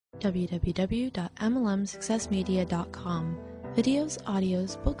www.mlmsuccessmedia.com. Videos,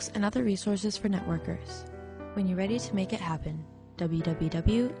 audios, books, and other resources for networkers. When you're ready to make it happen,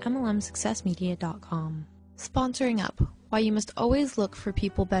 www.mlmsuccessmedia.com. Sponsoring up, why you must always look for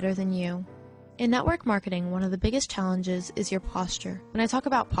people better than you. In network marketing, one of the biggest challenges is your posture. When I talk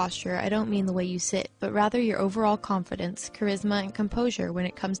about posture, I don't mean the way you sit, but rather your overall confidence, charisma, and composure when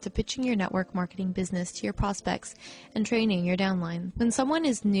it comes to pitching your network marketing business to your prospects and training your downline. When someone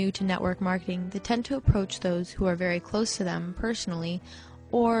is new to network marketing, they tend to approach those who are very close to them personally,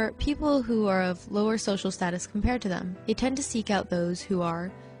 or people who are of lower social status compared to them. They tend to seek out those who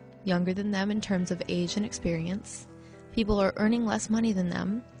are younger than them in terms of age and experience, people who are earning less money than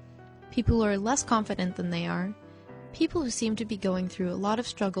them, people who are less confident than they are, people who seem to be going through a lot of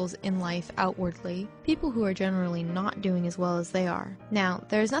struggles in life outwardly, people who are generally not doing as well as they are. Now,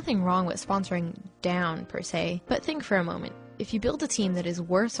 there is nothing wrong with sponsoring down per se, but think for a moment. If you build a team that is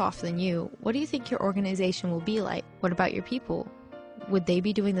worse off than you, what do you think your organization will be like? What about your people? Would they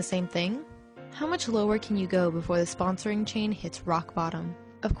be doing the same thing? How much lower can you go before the sponsoring chain hits rock bottom?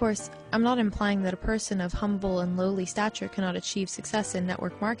 Of course, I'm not implying that a person of humble and lowly stature cannot achieve success in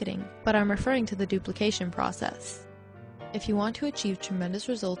network marketing, but I'm referring to the duplication process. If you want to achieve tremendous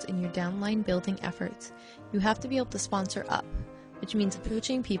results in your downline building efforts, you have to be able to sponsor up, which means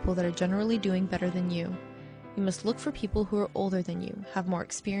approaching people that are generally doing better than you. You must look for people who are older than you, have more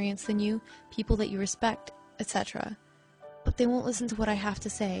experience than you, people that you respect, etc. But they won't listen to what I have to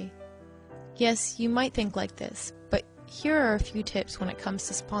say. Yes, you might think like this, but here are a few tips when it comes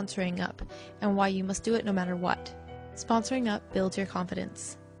to sponsoring up and why you must do it no matter what. Sponsoring up builds your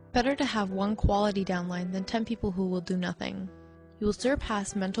confidence. Better to have one quality downline than 10 people who will do nothing. You will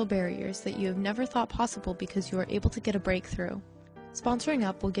surpass mental barriers that you have never thought possible because you are able to get a breakthrough. Sponsoring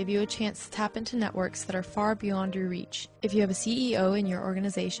up will give you a chance to tap into networks that are far beyond your reach. If you have a CEO in your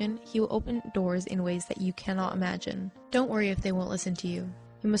organization, he will open doors in ways that you cannot imagine. Don't worry if they won't listen to you.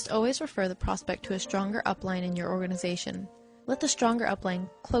 You must always refer the prospect to a stronger upline in your organization. Let the stronger upline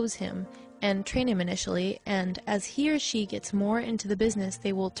close him and train him initially, and as he or she gets more into the business,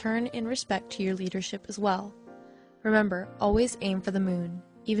 they will turn in respect to your leadership as well. Remember, always aim for the moon.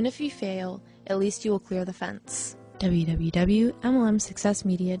 Even if you fail, at least you will clear the fence.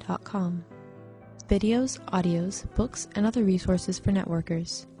 www.mlmsuccessmedia.com. Videos, audios, books, and other resources for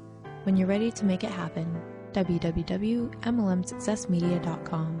networkers. When you're ready to make it happen,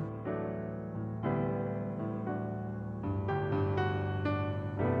 www.mlmsuccessmedia.com.